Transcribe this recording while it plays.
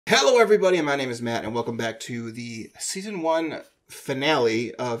Hello everybody, and my name is Matt, and welcome back to the Season 1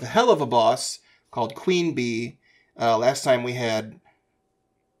 finale of Helluva Boss called Queen Bee. Last time we had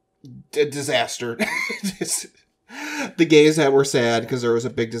a disaster. The gays that were sad because there was a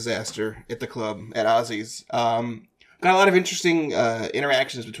big disaster at the club at Ozzy's. Got a lot of interesting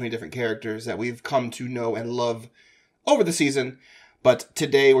interactions between different characters that we've come to know and love over the season. But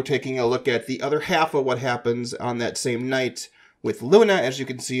today we're taking a look at the other half of what happens on that same night with Loona. As you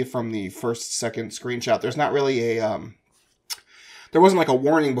can see from the second screenshot, there's not really a, there wasn't like a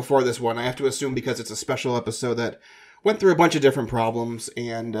warning before this one. I have to assume because it's a special episode that went through a bunch of different problems,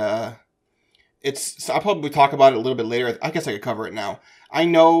 and so I'll probably talk about it a little bit later. I guess I could cover it now. I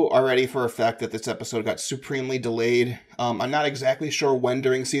know already for a fact that this episode got supremely delayed. I'm not exactly sure when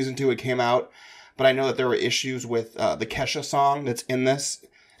during Season 2 it came out, but I know that there were issues with the Kesha song that's in this.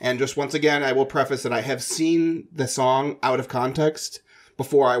 And just once again, I will preface that I have seen the song out of context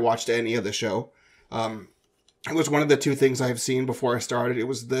before I watched any of the show. It was one of the two things I have seen before I started. It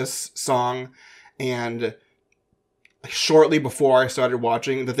was this song, and shortly before I started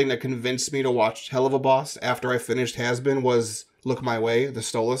watching, the thing that convinced me to watch Helluva Boss after I finished Has Been was Look My Way, the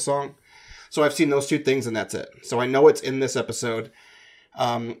Stolas song. So I've seen those two things, and that's it. So I know it's in this episode.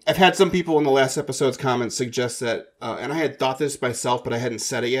 I've had some people in the last episode's comments suggest that, and I had thought this myself, but I hadn't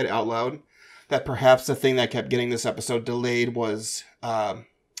said it yet out loud, that perhaps the thing that kept getting this episode delayed was,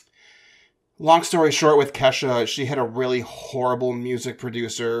 long story short with Kesha, she had a really horrible music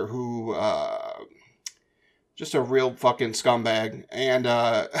producer who, just a real fucking scumbag,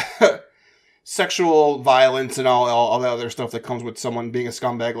 and, sexual violence and all the other stuff that comes with someone being a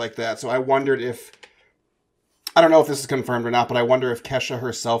scumbag like that. So I wondered if, I don't know if this is confirmed or not, but I wonder if Kesha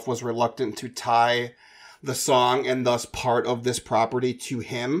herself was reluctant to tie the song and thus part of this property to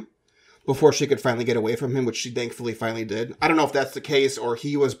him before she could finally get away from him, which she thankfully finally did. I don't know if that's the case or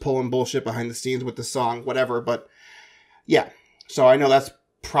he was pulling bullshit behind the scenes with the song, whatever, but yeah. So I know that's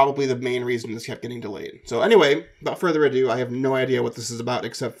probably the main reason this kept getting delayed. So anyway, without further ado, I have no idea what this is about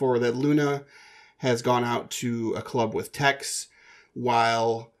except for that Loona has gone out to a club with Tex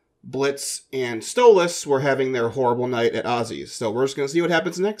while Blitz and Stolas were having their horrible night at Ozzy's. So we're just going to see what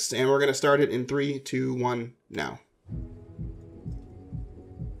happens next, and we're going to start it in 3, 2, 1, now.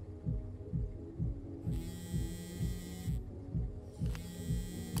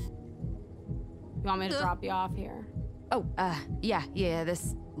 You want me to drop you off here? Oh, yeah,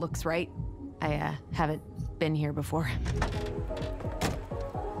 this looks right. I, haven't been here before.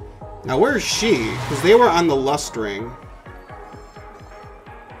 Now, where's she? Because they were on the lust ring.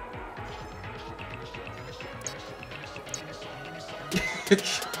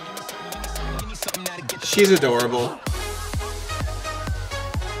 She's adorable.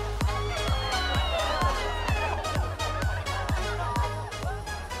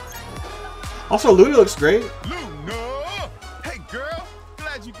 Also, Loona looks great. Loona! Hey, girl!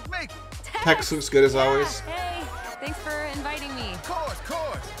 Glad you could make it. Tex looks good as always. Hey, thanks for inviting me. Of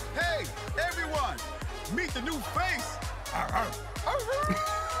course. Hey, everyone! Meet the new face!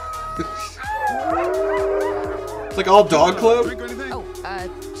 It's like all dog club. Drink or anything? Oh,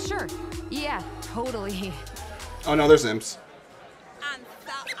 sure. Yeah, totally. Oh no, there's imps. And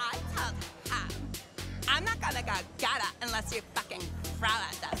so I told him, I'm not gonna go get it unless you fucking throw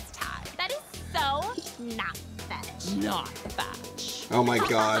it this time. That is so not fetch. Not fetch. Oh my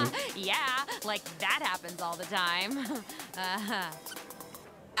god. Yeah, like that happens all the time.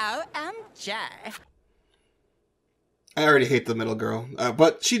 OMJ. I already hate the middle girl.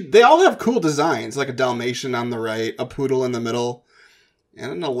 But they all have cool designs, like a Dalmatian on the right, a poodle in the middle, and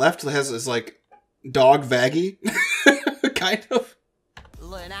on the left has this like dog vaggy, kind of.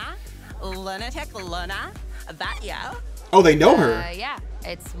 Loona? Lunatic Loona? That you? Oh, they know her. Yeah,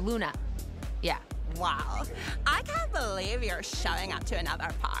 it's Loona. Yeah. Wow. I can't believe you're showing up to another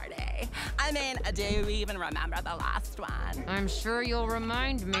party. I mean, do you even remember the last one? I'm sure you'll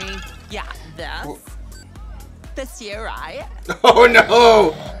remind me. Yeah, this? Oh. This you, right? Oh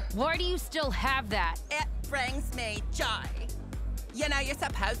no! Why do you still have that? It brings me joy. You know, you're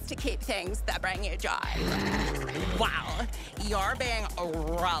supposed to keep things that bring you joy. Wow, you're being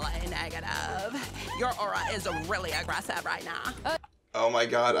really negative. Your aura is really aggressive right now. Oh my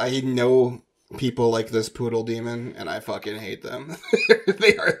god, I know people like this poodle demon, and I fucking hate them.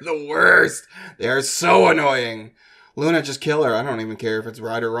 They are the worst. They are so annoying. Loona, just kill her. I don't even care if it's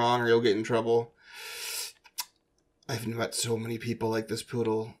right or wrong or you'll get in trouble. I've met so many people like this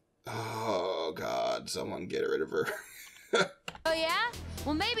poodle. Oh god, someone get rid of her. Oh yeah?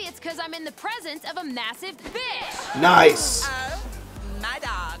 Well, maybe it's because I'm in the presence of a massive fish. Nice. Oh, my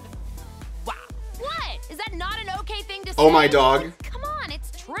dog. Wow. What? Is that not an okay thing to say? Oh, my dog. Come on,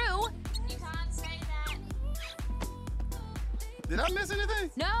 it's true. Did I miss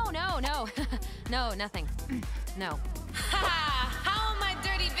anything? No, no, no. No, nothing. No. Ha! How are my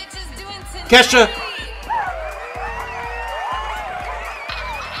dirty bitches doing tonight? Kesha!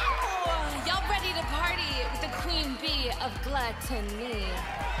 Oh, y'all ready to party with the queen bee of gluttony?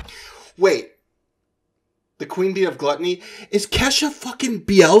 Wait. The queen bee of gluttony? Is Kesha fucking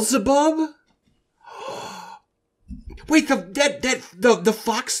Beelzebub? Wait, the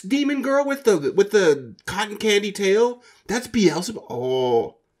fox demon girl with the cotton candy tail? That's Beelzebub?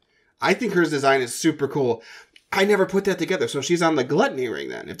 Oh. I think her design is super cool. I never put that together. So she's on the gluttony ring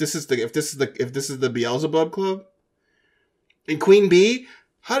then. If this is the Beelzebub club? And Queen Bee?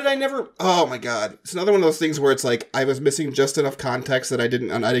 How did I never? Oh my god! It's another one of those things where it's like I was missing just enough context that I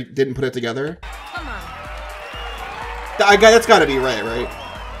didn't put it together. Come on. That's got to be right?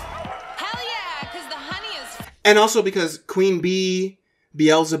 Hell yeah, because the honey is... And also because Queen Bee,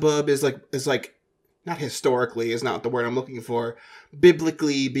 Beelzebub is like not historically is not the word I'm looking for.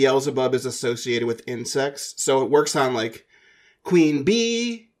 Biblically, Beelzebub is associated with insects, so it works on like Queen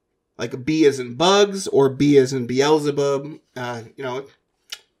Bee, like bee as in bugs, or bee as in Beelzebub. It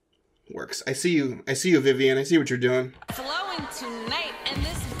works. I see you, Vivian. I see what you're doing. flowing tonight, and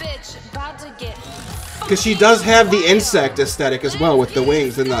this bitch about to get... Because she does have the insect aesthetic as well with the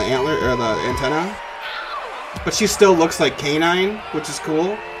wings and the antler or the antenna. But she still looks like canine, which is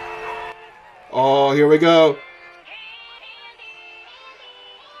cool. Oh, here we go.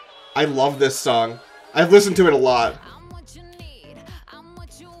 I love this song. I've listened to it a lot.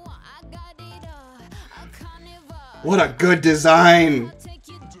 What a good design.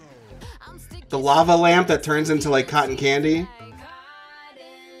 The lava lamp that turns into like cotton candy.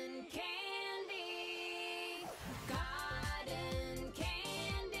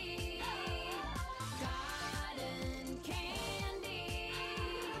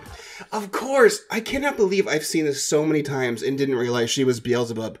 Of course, I cannot believe I've seen this so many times and didn't realize she was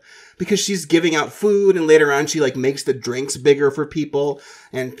Beelzebub. Because she's giving out food and later on she like makes the drinks bigger for people.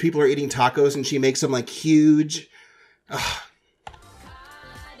 And people are eating tacos and she makes them like huge. Ugh.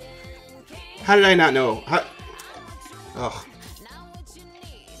 How did I not know? Ugh.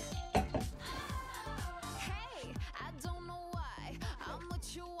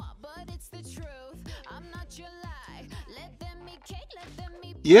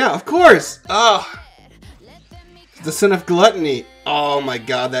 Yeah, of course. Oh, the sin of gluttony. Oh my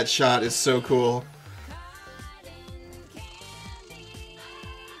god, that shot is so cool.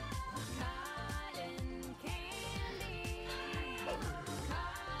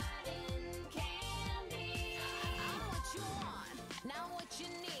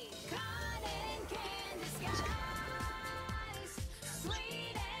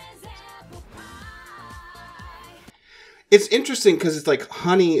 It's interesting because it's like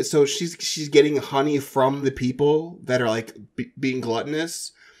honey, so she's getting honey from the people that are like being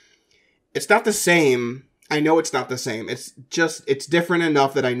gluttonous. It's not the same. I know it's not the same. It's different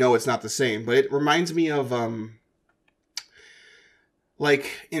enough that I know it's not the same. But it reminds me of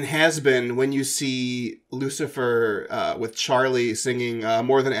like in Has Been when you see Lucifer with Charlie singing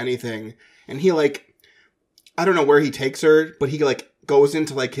More Than Anything, and he like I don't know where he takes her, but he like goes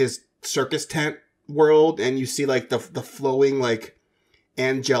into like his circus tent world and you see like the flowing like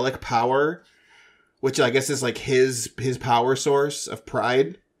angelic power, which I guess is like his power source of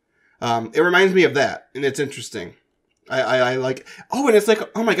pride. It reminds me of that, and it's interesting. I like, oh, and it's like,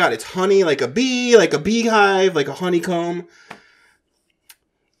 oh my god, it's honey, like a bee, like a beehive, like a honeycomb.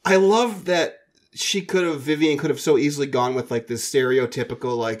 I love that Vivian could have so easily gone with like this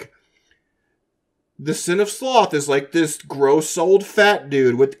stereotypical like the sin of sloth is like this gross old fat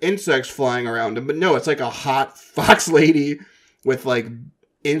dude with insects flying around him. But no, it's like a hot fox lady with like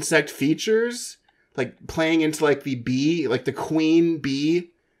insect features, like playing into like the bee, like the queen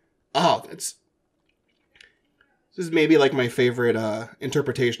bee. Oh, this is maybe like my favorite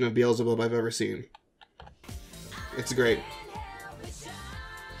interpretation of Beelzebub I've ever seen. It's great.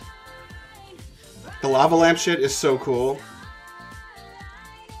 The lava lamp shit is so cool.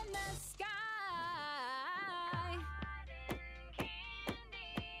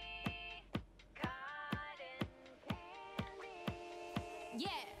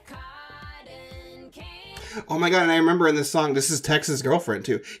 Oh my god, and I remember in this song, this is Tex's girlfriend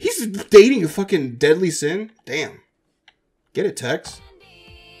too. He's dating a fucking Deadly Sin? Damn. Get it, Tex.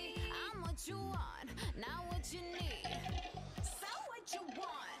 You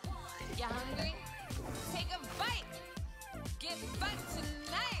hungry? Take a bite. Get fucked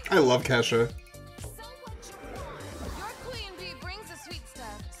tonight. I love Kesha. Your queen bee brings the sweet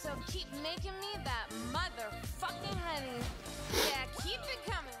stuff, so keep making me that motherfucking honey. Yeah, keep it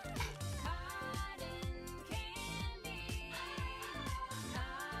coming.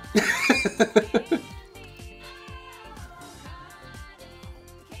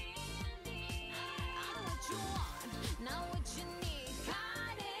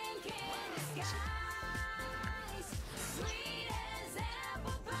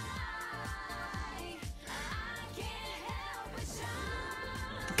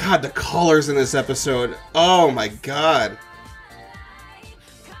 God, the colors in this episode. Oh my god.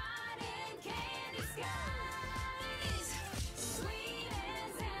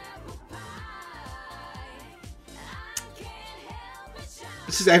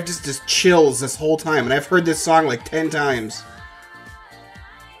 I have just chills this whole time, and I've heard this song like 10 times.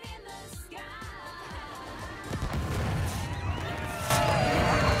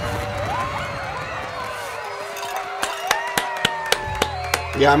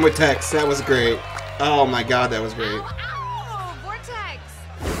 Yeah, I'm with Tex. That was great. Oh my god, that was great. Ow! Vortex!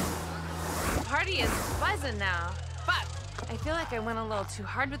 The party is buzzing now. Fuck! I feel like I went a little too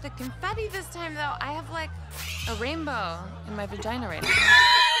hard with the confetti this time, though. I have, like, a rainbow in my vagina right now.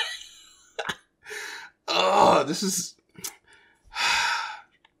 Oh, this is...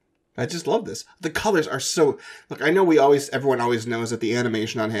 I just love this. The colors are so... Look, I know everyone always knows that the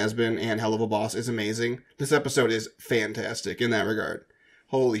animation on Has-Been and Helluva Boss is amazing. This episode is fantastic in that regard.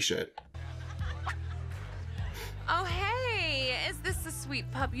 Holy shit. Oh, hey! Is this the sweet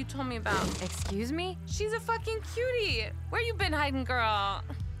pup you told me about? Excuse me? She's a fucking cutie! Where you been hiding, girl?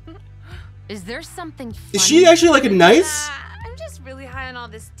 Is there something funny? Is she actually like a nice? I'm just really high on all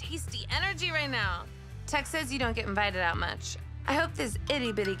this tasty energy right now. Tex says you don't get invited out much. I hope this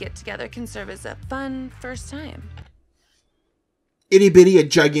itty-bitty get-together can serve as a fun first time. Itty-bitty, a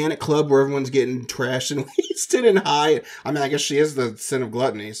gigantic club where everyone's getting trashed and wasted and high. I mean, I guess she is the sin of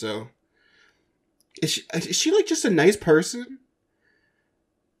gluttony, so... Is she like just a nice person?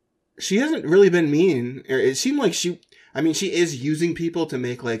 She hasn't really been mean. It seemed like she is using people to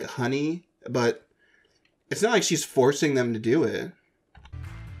make, like, honey, but it's not like she's forcing them to do it.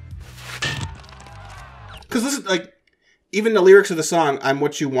 Because this is, like, even the lyrics of the song, I'm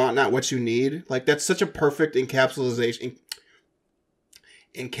what you want, not what you need. Like, that's such a perfect encapsulation.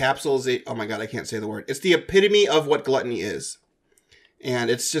 Oh my god, I can't say the word. It's the epitome of what gluttony is. And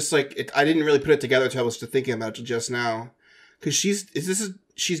it's just like, I didn't really put it together until I was thinking about it just now. Because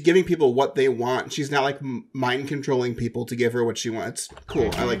she's giving people what they want. She's not like mind controlling people to give her what she wants. Cool,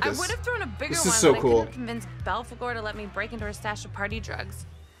 I like this. I would have thrown a bigger this one, is so but cool. I couldn't convince Belphegor to let me break into her stash of party drugs.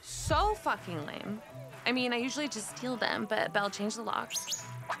 So fucking lame. I mean, I usually just steal them, but Belle changed the locks.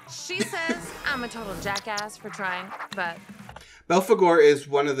 She says I'm a total jackass for trying, but... Belphegor is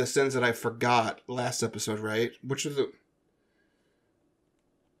one of the sins that I forgot last episode, right? Which of the...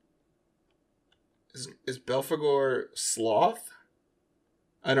 Is Belphegor sloth?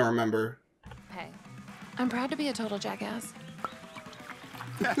 I don't remember. Hey, I'm proud to be a total jackass.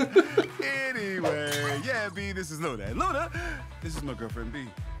 Anyway, yeah, B, this is Loona. And Loona, this is my girlfriend, B.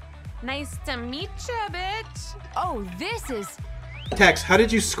 Nice to meet ya, bitch. Oh, this is... Tex, how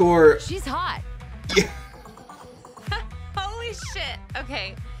did you score... She's hot. Yeah. Holy shit.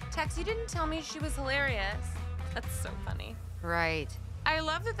 Okay, Tex, you didn't tell me she was hilarious. That's so funny. Right. I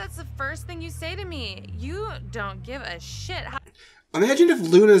love that that's the first thing you say to me. You don't give a shit. Imagine if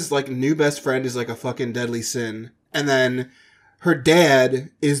Luna's, like, new best friend is, like, a fucking deadly sin. And then her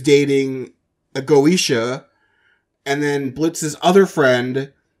dad is dating a Goetia. And then Blitz's other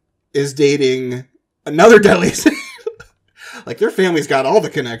friend is dating another deadly sin. Like, their family's got all the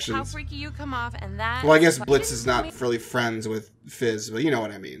How connections. freaky you come off, and that... Well, I guess Blitz is not really friends with Fizz, but you know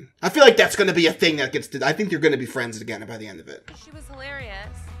what I mean. I feel like that's going to be a thing that gets... I think you're going to be friends again by the end of it. She was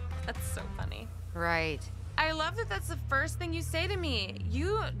hilarious. That's so funny. Right. I love that that's the first thing you say to me.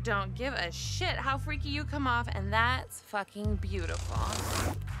 You don't give a shit how freaky you come off, and that's fucking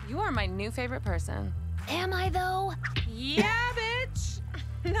beautiful. You are my new favorite person. Am I, though? Yeah, bitch!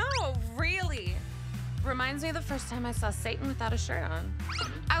 No, really. Reminds me of the first time I saw Satan without a shirt on.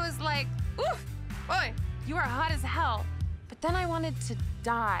 I was like, oof, boy, you are hot as hell. But then I wanted to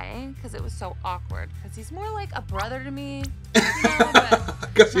die because it was so awkward. Because he's more like a brother to me, you know,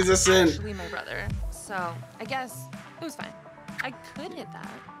 but Because he's a sin. actually my brother. So I guess it was fine. I could hit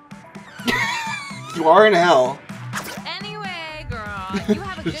that. You are in hell. Anyway, girl, you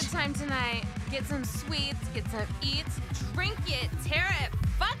have a good time tonight. Get some sweets, get some eats, drink it, tear it,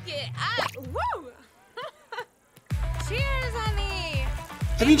 fuck it up. Woo! Cheers, honey.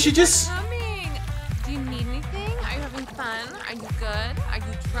 I mean, she just... Coming. Do you need anything? Are you having fun? Are you good? Are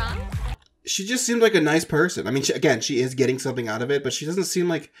you drunk? She just seemed like a nice person. I mean, she is getting something out of it, but she doesn't seem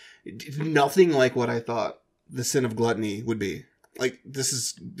like... Nothing like what I thought the sin of gluttony would be. Like, this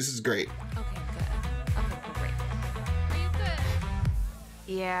is great. Okay, good. Okay, great. Are you good?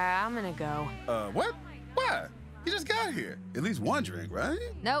 Yeah, I'm gonna go. What? Why? You just got here. At least one drink, right?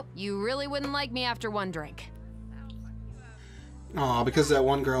 Nope, you really wouldn't like me after one drink. Oh, because that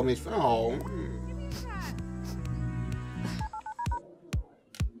one girl made. Oh.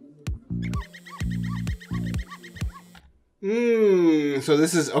 So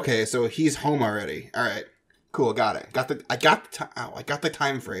this is okay. So he's home already. All right, cool. Got it. I got the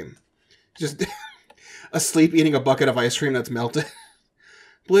time frame. Just asleep eating a bucket of ice cream that's melted.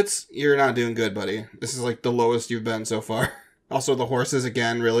 Blitz, you're not doing good, buddy. This is like the lowest you've been so far. Also, the horses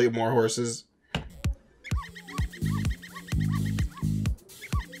again. Really, more horses.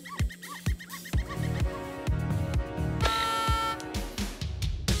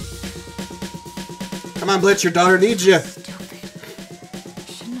 Come on, Blitz, your daughter needs you.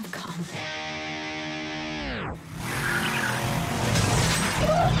 Shouldn't have come.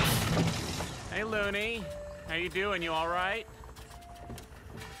 Hey, Looney. How you doing? You all right?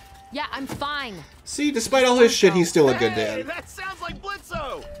 Yeah, I'm fine. See, despite all his shit, he's still a good Hey, dad. that sounds like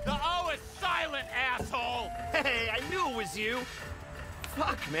Blitzo! The O is silent, asshole! Hey, I knew it was you.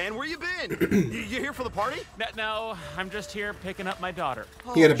 Fuck, man, where you been? You here for the party? No, I'm just here picking up my daughter.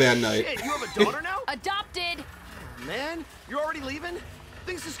 He had a bad night. Shit, you have a daughter now? Adopted! Man, you're already leaving?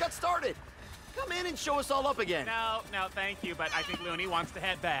 Things just got started. Come in and show us all up again. No, thank you, but I think Looney wants to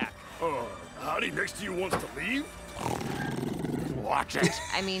head back. Howdy next to you wants to leave? Watch it.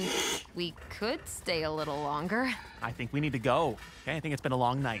 I mean, we could stay a little longer. I think we need to go. Okay, I think it's been a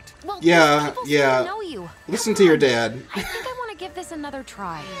long night. Well, Yeah, people yeah. seem to know you. Listen to your dad. I think I want to give this another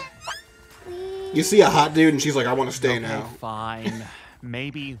try. Please. You see a hot dude, and she's like, "I want to stay now." Fine.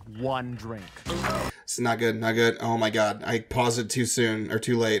 Maybe one drink. It's not good, not good. Oh my god, I paused it too soon or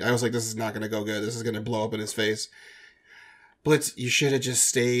too late. I was like, "This is not gonna go good. This is gonna blow up in his face." Blitz, you should have just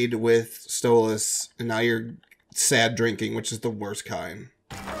stayed with Stolas, and now you're sad drinking, which is the worst kind.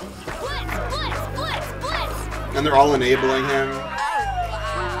 Blitz! And they're all enabling him.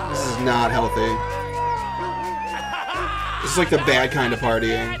 This is not healthy. This is like the bad kind of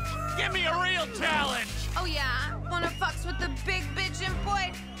partying. Give me a real challenge! Oh yeah, wanna fucks with the big bitch imp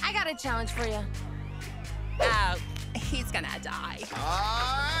boy? I got a challenge for you. Oh, he's gonna die. All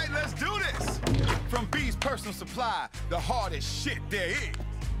right, let's do this. From B's personal supply, the hardest shit there is.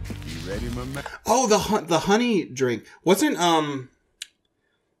 You ready, my man? Oh, the honey drink. Wasn't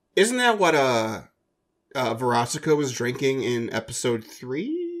isn't that what Verosica was drinking in episode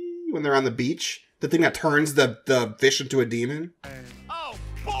 3 when they're on the beach? The thing that turns the fish into a demon? Oh,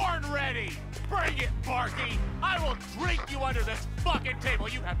 born ready! Bring it, Barky! I will drink you under this fucking table.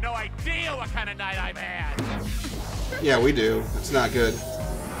 You have no idea what kind of night I've had. Yeah, we do. It's not good.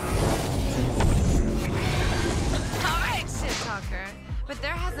 All right, shit talker. But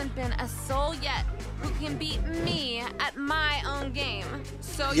there hasn't been a soul yet who can beat me at my own game.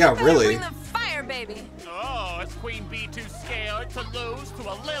 So Yeah, you better really. bring the fire, baby. Oh, is Queen Bee too scared to lose to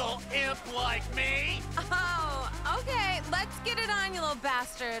a little imp like me? Oh, okay. Let's get it on, you little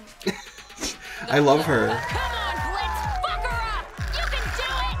bastard. I love her. Come on, Blitz! Fuck her up! You can do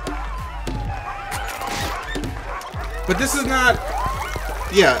it! But this is not...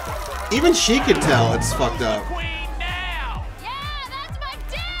 Yeah, even she could tell it's fucked up. Queen now! Yeah, that's my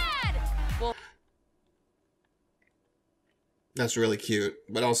dad! Well, That's really cute.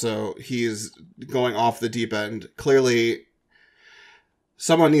 But also, he's going off the deep end. Clearly,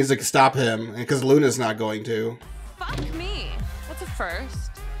 someone needs to stop him, because Loona's not going to. Fuck me. That's a first.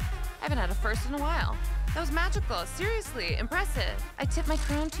 I haven't had a first in a while. That was magical. Seriously, impressive. I tip my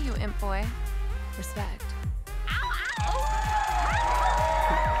crown to you, imp boy. Respect.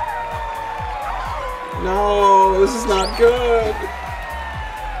 No, this is not good.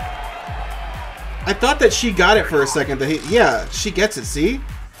 I thought that she got it for a second. That yeah, she gets it, see?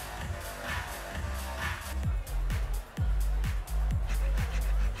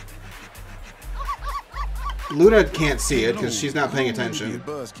 Loona can't see it because she's not paying attention.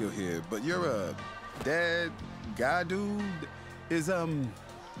 Buzzkill here, but your dad guy dude is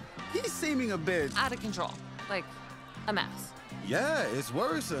he's seeming a bit. Out of control. Like a mess. Yeah, it's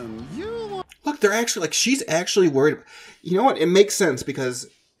worrisome. You Look, they're actually, like, she's actually worried. You know what? It makes sense because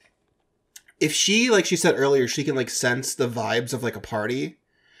if she, like she said earlier, she can, like, sense the vibes of, like, a party.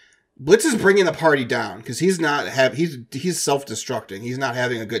 Blitz is bringing the party down because he's not he's self-destructing. He's not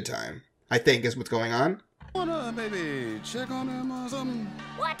having a good time, I think, is what's going on. wanna maybe check on him or something?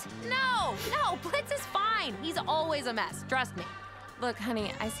 what? No, Blitz is fine. He's always a mess, trust me. Look,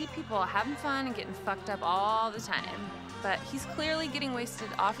 honey, I see people having fun and getting fucked up all the time. But he's clearly getting wasted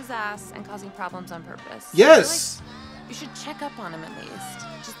off his ass and causing problems on purpose. So Yes! I feel like you should check up on him at least.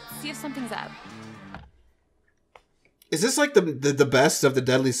 Just see if something's up. Is this like the best of the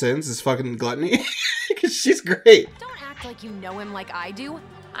deadly sins? Is fucking gluttony? Because she's great. Don't act like you know him like I do.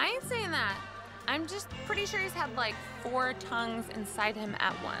 I ain't saying that. I'm just pretty sure he's had like 4 tongues inside him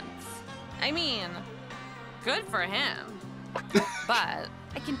at once. I mean, good for him. But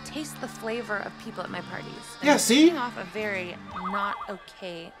I can taste the flavor of people at my parties. And Yeah, it's see? giving off a very not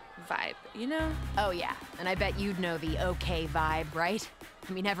okay vibe, you know? Oh yeah, and I bet you'd know the okay vibe, right?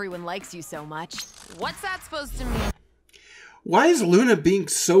 I mean, everyone likes you so much. What's that supposed to mean? Why is Loona being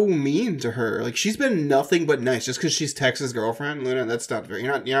so mean to her? Like, she's been nothing but nice just because she's Tex's girlfriend. Loona, that's not very.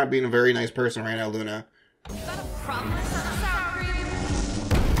 You're not being a very nice person right now, Loona. You got a problem with sour cream?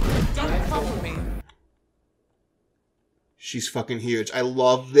 Don't follow me. She's fucking huge. I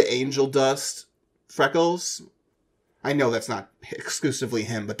love the angel dust freckles. I know that's not exclusively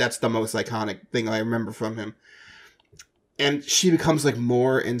him, but that's the most iconic thing I remember from him. And she becomes like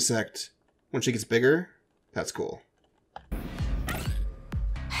more insect when she gets bigger. That's cool.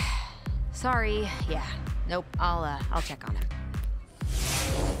 Sorry, yeah. Nope, I'll check on him.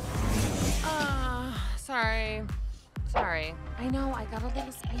 Sorry. Sorry. I know I got a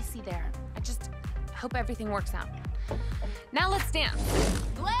little spicy there. I just hope everything works out. Now let's dance.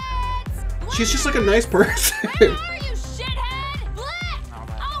 Blitz! She's just like a nice person. Where are you, shithead? Blitz!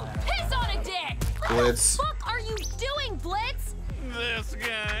 Oh, piss on a dick! Blitz. What the fuck are you doing, Blitz? This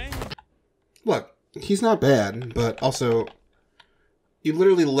guy. Look, he's not bad, but also, you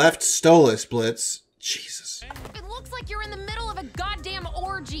literally left Stolas, Blitz. Jesus. It looks like you're in the middle of a goddamn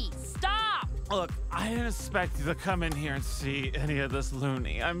orgy. Stop! Look, I didn't expect you to come in here and see any of this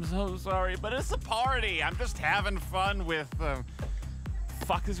loony. I'm so sorry, but it's a party. I'm just having fun with,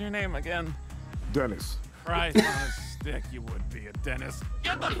 fuck is your name again? Dennis. Christ on a stick, you would be a dentist.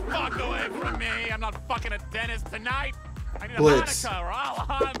 Get the fuck away from me! I'm not fucking a dentist tonight! I need Blitz. a Monica or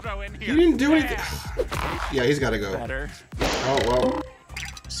Alejandro in here. He didn't do anything. Yeah. Yeah, he's gotta go. Better. Oh, well.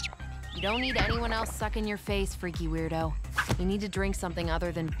 You don't need anyone else sucking your face, freaky weirdo. You need to drink something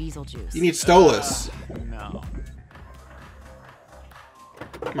other than Beezle juice. You need Stolas. No.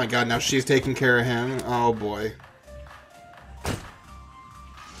 Oh my god, now she's taking care of him. Oh boy.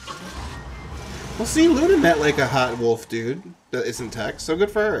 Well, see, Loona met like a hot wolf dude that isn't Tex, so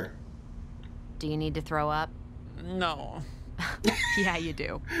good for her. Do you need to throw up? No. Yeah, you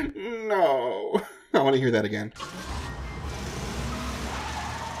do. No. I want to hear that again.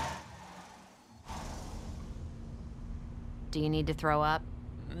 Do you need to throw up?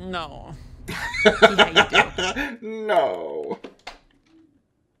 No. Yeah, you do. No.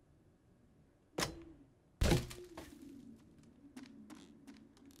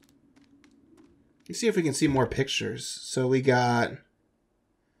 Let's see if we can see more pictures. So we got...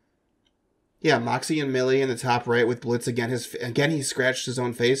 Yeah, Moxie and Millie in the top right with Blitz again. Again, he scratched his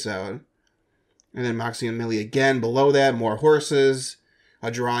own face out. And then Moxie and Millie again. Below that, more horses.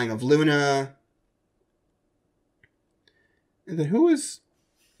 A drawing of Loona. And then who's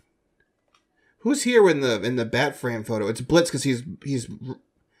here in the bat frame photo? It's Blitz because he's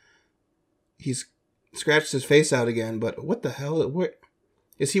scratched his face out again. But what the hell? What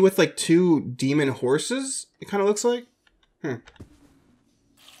is he with? Like 2 demon horses? It kind of looks like.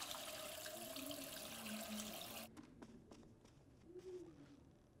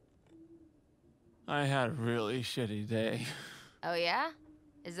 I had a really shitty day. Oh yeah?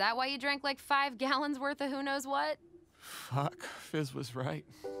 Is that why you drank like 5 gallons worth of who knows what? Fuck, Fizz was right.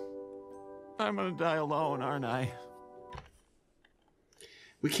 I'm gonna die alone, aren't I?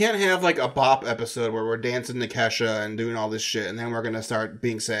 We can't have like a bop episode where we're dancing to Kesha and doing all this shit, and then we're gonna start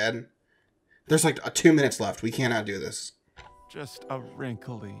being sad. There's like 2 minutes left. We cannot do this. Just a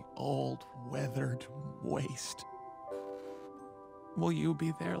wrinkly, old, weathered waste. Will you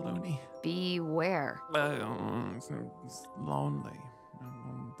be there, Looney? Beware. It's lonely. I'm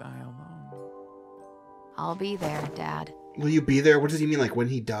gonna die alone. I'll be there, Dad. Will you be there? What does he mean? Like when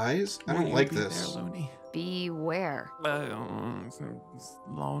he dies? I Will don't you like be this. There, Looney? Beware. It's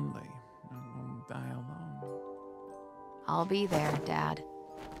lonely. I'm gonna die alone. I'll be there, Dad.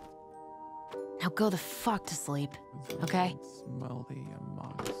 Now go the fuck to sleep, okay? Smell the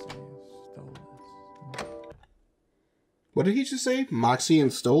Moxie Stolas. What did he just say? Moxie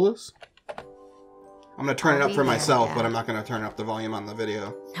and Stolas? I'm gonna turn it up for myself, but I'm not gonna turn up the volume on the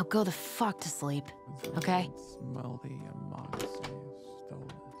video. Now go the fuck to sleep, okay? Smell the Moxie Stolas.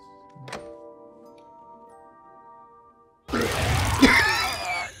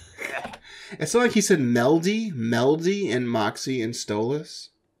 It sounded like he said Meldy, and Moxie and Stolas.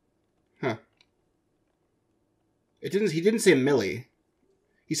 Huh. He didn't say Millie.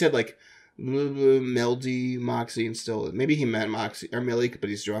 He said like Meldy, Moxie, and Stolas. Maybe he meant Moxie or Millie, but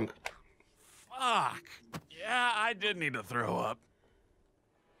he's drunk. Fuck. Yeah, I did need to throw up.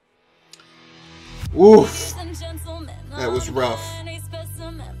 Oof. That was rough.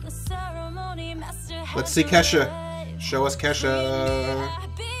 Let's see Kesha. Show us Kesha.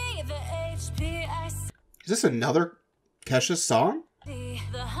 Is this another Kesha song?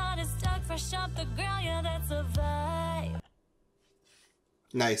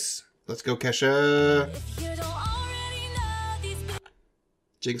 Nice. Let's go, Kesha.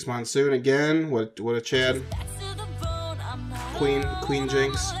 Jinx Monsoon again. What a Chad. Queen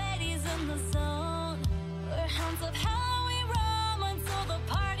Jinx.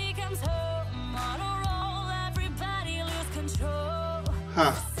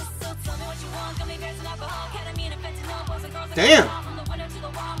 Huh. Damn.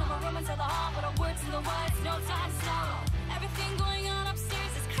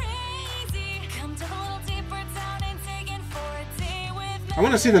 I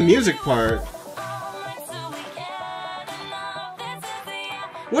want to see the music part.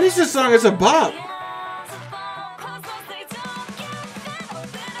 What is this song? It's a bop.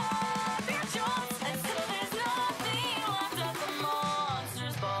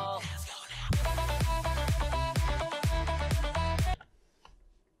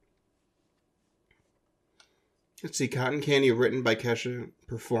 Let's see, Cotton Candy, written by Kesha,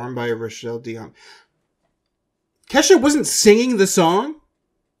 performed by Rochelle Dion. Kesha wasn't singing the song?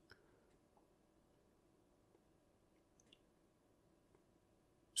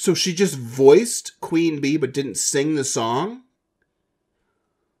 So she just voiced Queen Bee but didn't sing the song?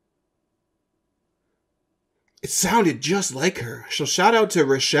 It sounded just like her. So shout out to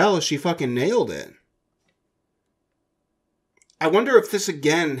Rochelle, she fucking nailed it. I wonder if this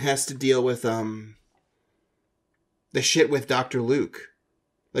again has to deal with the shit with Dr. Luke.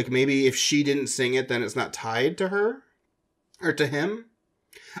 Like maybe if she didn't sing it, then it's not tied to her? Or to him?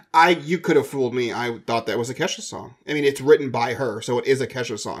 You could have fooled me. I thought that was a Kesha song. I mean, it's written by her, so it is a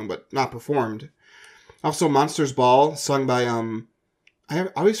Kesha song, but not performed. Also, Monsters Ball, sung by, I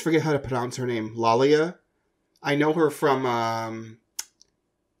always forget how to pronounce her name. Lalia? I know her from,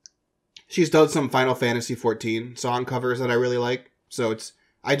 she's done some Final Fantasy XIV song covers that I really like. So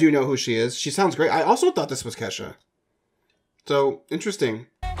I do know who she is. She sounds great. I also thought this was Kesha. So, interesting.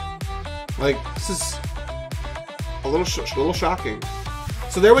 Like, this is a little shocking.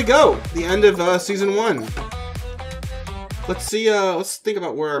 So there we go. The end of season 1. Let's see, let's think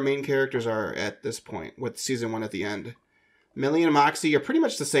about where our main characters are at this point with season 1 at the end. Millie and Moxie are pretty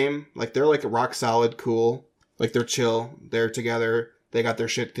much the same. Like, they're like rock solid, cool. Like, they're chill. They're together. They got their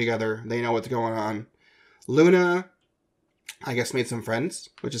shit together. They know what's going on. Loona, I guess, made some friends,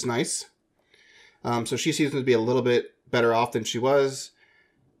 which is nice. So she seems to be a little bit better off than she was.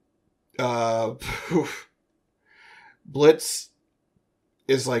 Blitz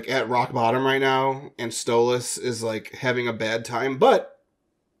is like at rock bottom right now, and Stolas is like having a bad time, but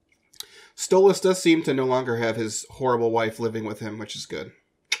Stolas does seem to no longer have his horrible wife living with him, which is good.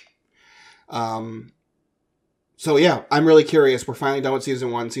 So yeah, I'm really curious. We're finally done with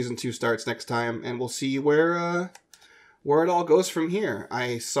season 1. Season 2 starts next time, and we'll see where it all goes from here.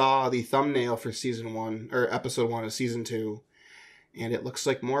 I saw the thumbnail for season 1, or episode 1 of season 2, and it looks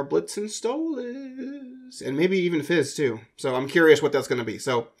like more Blitz and Stolas, and maybe even Fizz too. So I'm curious what that's going to be.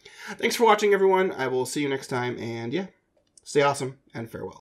 So thanks for watching, everyone. I will see you next time, and yeah, stay awesome, and farewell.